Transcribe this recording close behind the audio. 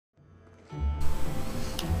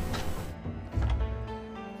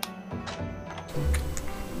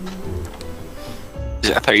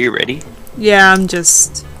I thought you were ready. Yeah, I'm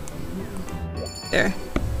just... there.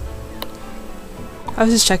 I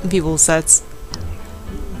was just checking people's sets.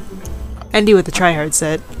 Andy with the tryhard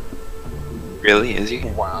set. Really? Is he?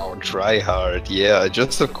 Wow, try hard. Yeah,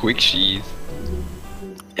 just a quick sheath.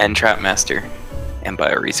 And Trapmaster. And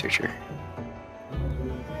Bioresearcher.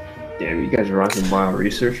 Damn, you guys are rocking Bio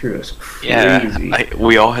Researcher? That's crazy. Yeah,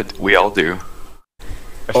 we all do.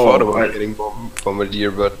 I thought about getting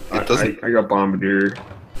Bombardier, but it doesn't. I got Bombardier.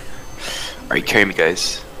 Alright, carry me,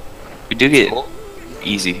 guys. We do get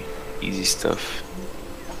easy stuff.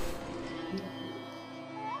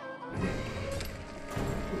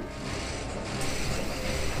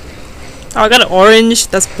 Oh, I got an orange?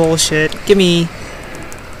 That's bullshit. Give me...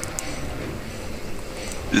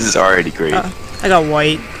 This is already great. I got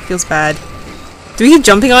white. Feels bad. Do we keep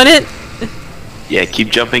jumping on it? Yeah, keep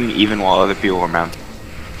jumping even while other people are mounted.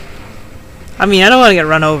 I mean, I don't want to get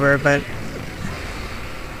run over, but...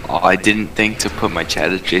 Oh, I didn't think to put my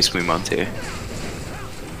chat as Jace Monte.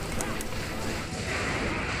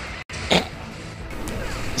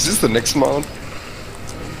 Is this the next mount?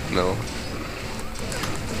 No.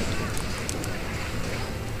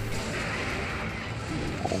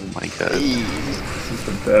 Oh my god. This is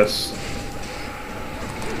the best.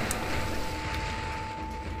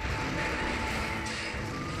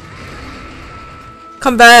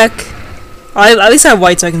 Come back! Oh, at least I have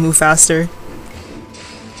white so I can move faster.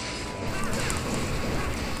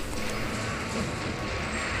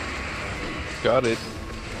 Got it.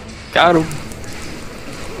 Got him.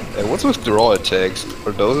 Hey, what's with draw attacks?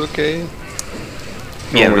 Are those okay?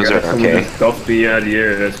 Yeah, oh my those God, are okay. Stuff me out of the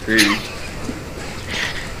air, that's crazy.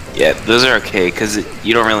 Yeah, those are okay, because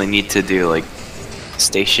you don't really need to do, like,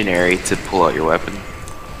 stationary to pull out your weapon.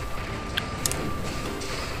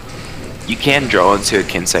 You can draw into a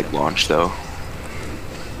Kinsec launch, though.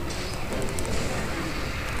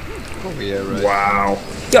 Oh yeah, right. Wow.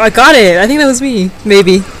 Yo, I got it! I think that was me.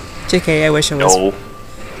 Maybe. JK, I wish it was. No.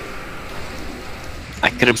 I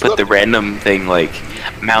could have put the random thing, like,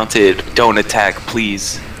 mounted, don't attack,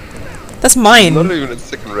 please. That's mine! Not even in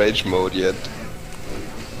second rage mode yet.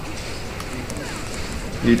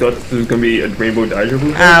 You thought this was gonna be a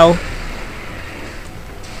RainbowDaijoubu? Ow.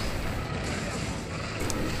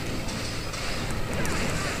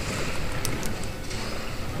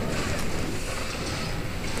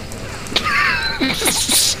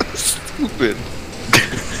 Stupid.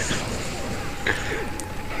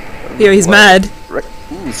 Yo, he's mad.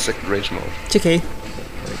 Ooh, second rage mode. JK.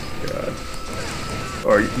 God.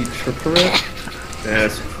 Are you triple red?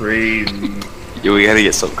 That's crazy. Yo, we gotta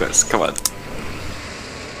get some quests, come on.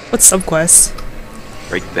 What's subquest?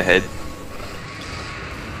 Break the head.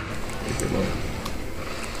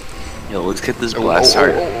 Yo, let's get this blast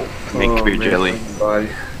heart. Make beer jelly.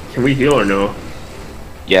 Can we heal or no?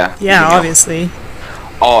 Yeah. Yeah, obviously.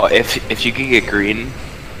 Oh, if you could get green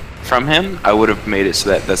from him, I would have made it so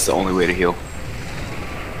that that's the only way to heal.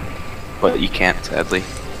 But you can't, sadly.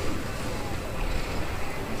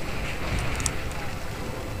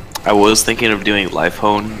 I was thinking of doing life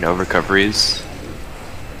hone, no recoveries.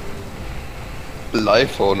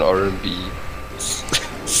 Life on R&B.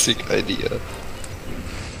 Sick idea.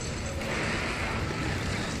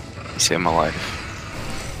 You saved my life.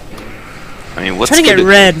 I mean, what's I'm trying to get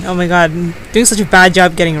red. Oh my god, I'm doing such a bad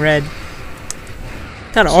job getting red.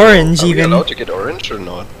 Got orange even. Are we allowed to get orange or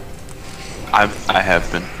not? I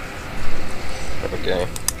have been. Okay.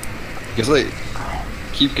 Because I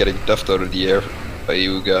keep getting duffed out of the air by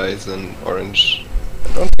you guys and orange.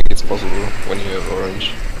 I don't think it's possible when you have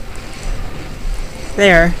orange.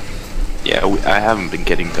 There. Yeah, I haven't been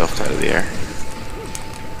getting duffed out of the air.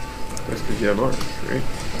 That's because you have orange, right?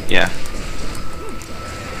 Yeah.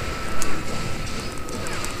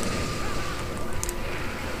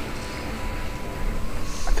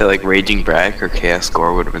 I feel like Raging Brag or Chaos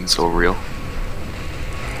Score would have been so real.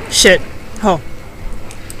 Shit. Oh.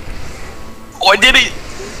 Oh, I did it!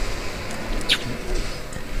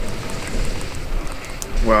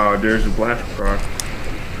 Wow, there's a blast proc.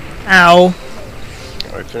 Ow.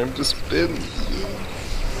 I time to spin.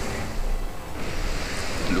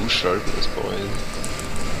 Blue sharpness, boys.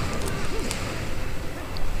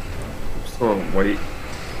 Still on white.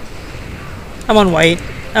 I'm on white.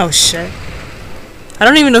 Oh shit. I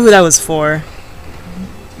don't even know who that was for.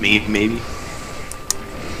 Me, maybe?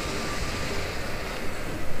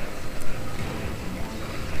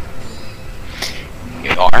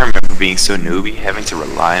 Oh, I remember being so newbie, having to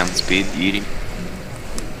rely on speed eating.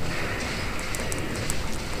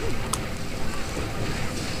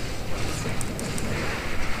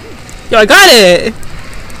 Yo, I got it!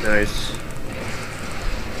 Nice.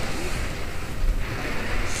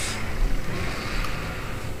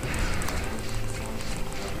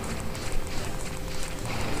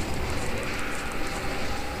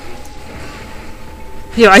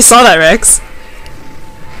 Yo, I saw that, Rex.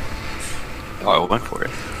 Oh, I went for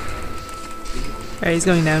it. Alright, he's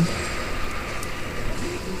going down.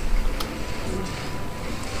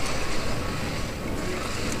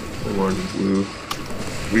 I'm on blue.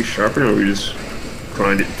 We sharpen or we just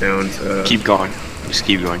grind it down to... Keep going. Just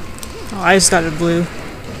keep going. Oh, I just got a blue.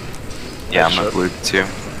 Yeah, I'm at blue too.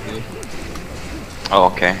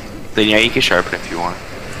 Oh, okay. Then yeah, you can sharpen if you want.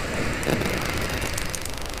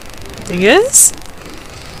 Dingus?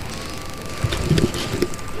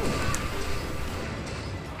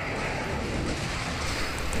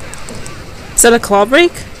 Is that a claw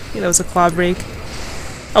break? Yeah, that was a claw break.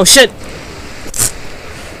 Oh shit!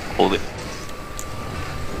 Hold it.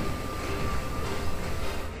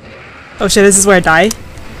 Oh shit, this is where I die?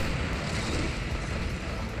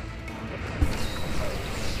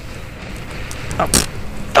 Oh.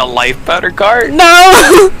 The life powder card?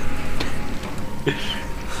 No!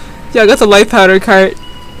 Yeah, I got the light powder cart.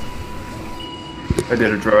 I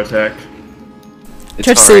did a draw attack. It's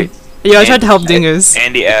Tried to save. alright. Yeah, I tried to help Dingus.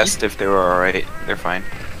 Andy asked if they were alright. They're fine.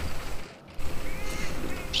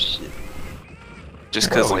 Just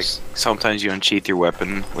cause like sometimes you unsheath your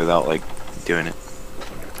weapon without like doing it.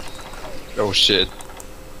 Oh shit.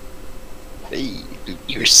 Hey, dude.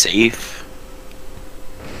 You're safe.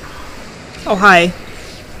 Oh, hi.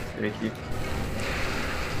 Thank you.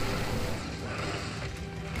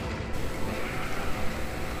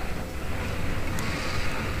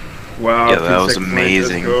 Wow, Yeah, that 2 was seconds,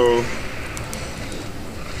 amazing. Let's go.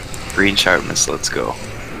 Green sharpness, let's go.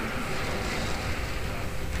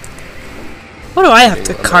 What do I have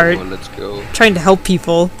to Another cart? one, let's go. Trying to help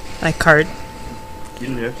people. I cart. You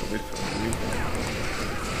didn't have to wait for me.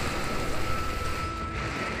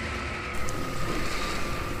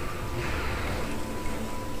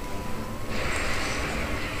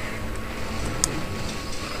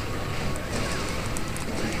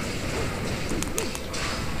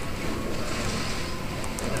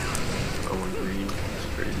 I want green. It's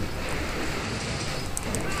crazy.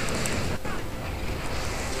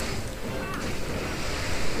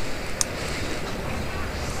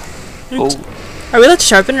 Oh, Are we allowed to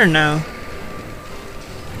sharpen or no?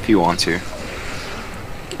 if you want to.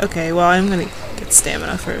 Okay, well, I'm gonna get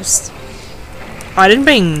stamina first. Oh, I didn't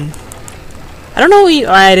bring... I don't know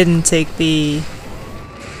why I didn't take the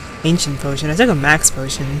ancient potion. I took a max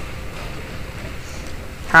potion.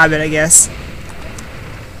 Habit, I guess.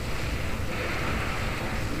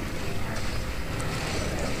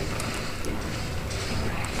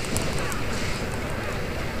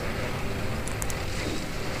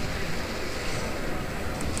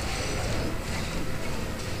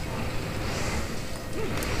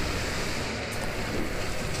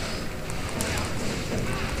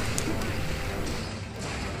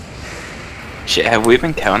 Shit, have we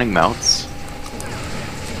been counting mounts?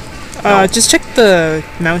 Just check the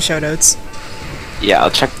mount shoutouts. Yeah, I'll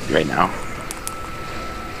check right now.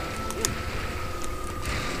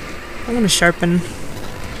 I'm gonna sharpen. Too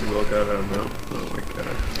well got out now. Oh my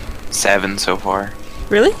god. 7 so far.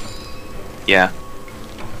 Really? Yeah.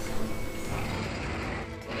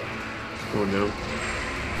 Oh no.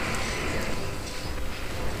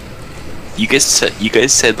 You guys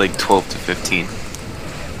said like 12 to 15.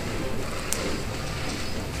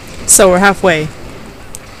 So we're halfway.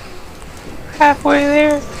 Halfway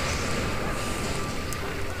there.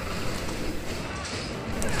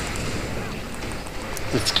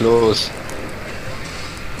 It's close.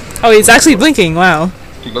 Oh, he's actually blinking. Wow.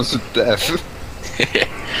 Close to death.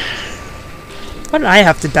 Why did I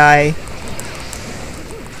have to die?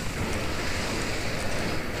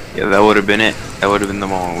 Yeah, that would have been it. That would have been the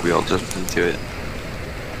moment we all jumped into it.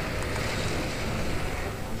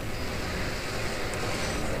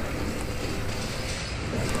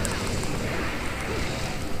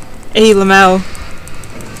 Hey, Lamau.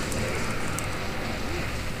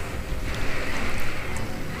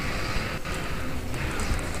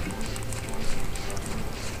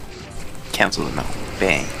 Cancel them out.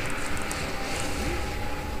 Bang.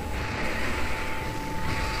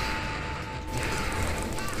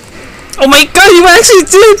 Oh my god, you actually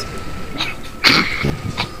did!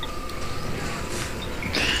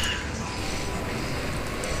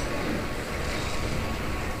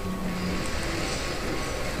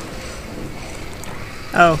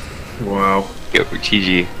 Oh. Wow. Yo,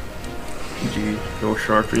 GG. GG. No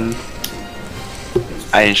sharpening.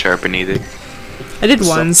 I didn't sharpen either. I did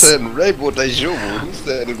once. Something RainbowDaijoubu. Who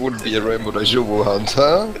said it wouldn't be a RainbowDaijoubu hunt,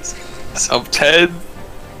 huh? Sub 10.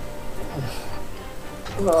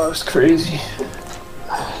 Oh, it's crazy.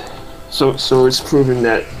 So it's proven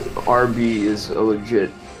that RB is a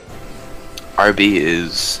legit. RB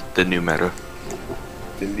is the new meta.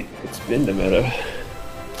 been the meta.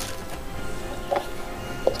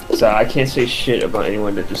 So I can't say shit about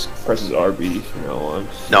anyone that just presses RB from now on.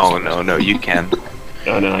 No, you can.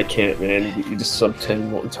 No, I can't, man. You just sub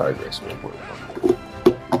 10 Molten Tigrex, man.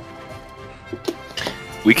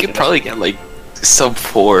 We could probably get like sub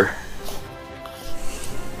 4.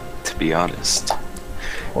 To be honest,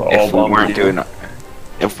 if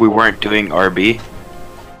we weren't doing RB,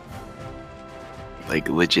 like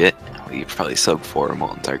legit, we could probably sub 4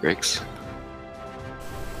 Molten Tigrex.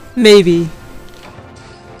 Maybe.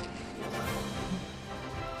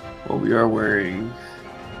 Well, we are wearing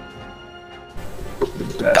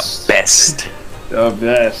the best. The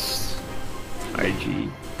best. IG.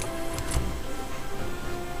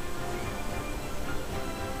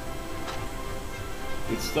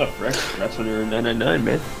 Good stuff, Rex. That's when you were 999,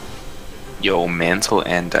 man. Yo, Mantle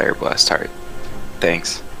and Dire Blast Heart.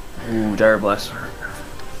 Thanks. Ooh, Dire Blast Heart.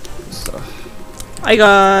 Good stuff. I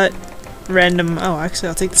got random. Oh, actually,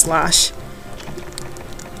 I'll take the slash.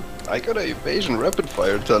 I got a evasion rapid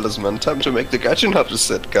fire talisman. Time to make the Gaijin Hunter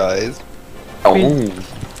set, guys. Oh.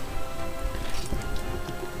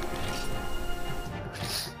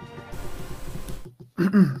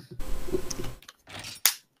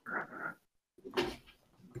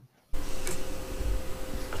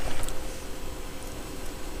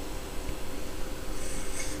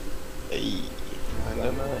 Hey,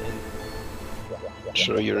 999.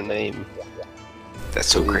 Show your name. That's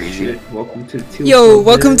so crazy. Shit. Welcome to the Teal Yo, Club,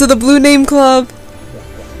 welcome man. to the Blue Name Club.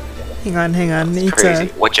 Hang on. Need Crazy.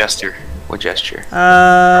 to. What gesture? What gesture?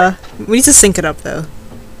 We need to sync it up though.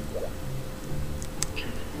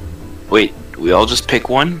 Wait, we all just pick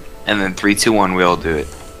one, and then 3, 2, 1, we all do it.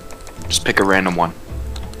 Just pick a random one.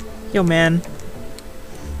 Yo, man.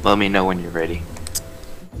 Let me know when you're ready.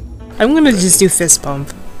 I'm gonna just do fist bump.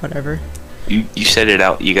 Whatever. You said it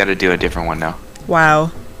out. You gotta do a different one now.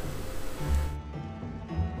 Wow.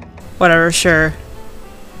 Whatever, sure.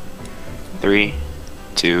 3,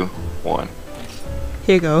 2, 1.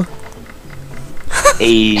 Here you go.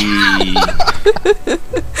 Hey.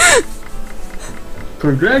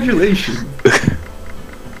 Congratulations.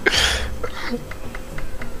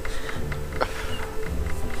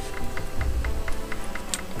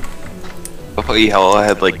 I thought you all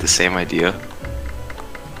had like the same idea.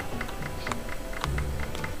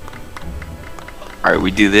 Alright, we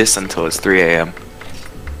do this until it's 3 AM.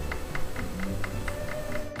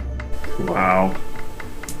 Wow.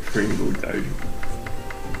 RainbowDaijoubu.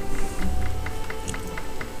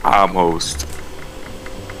 I'm host.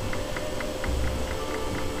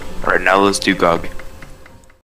 Alright, now let's do GOG.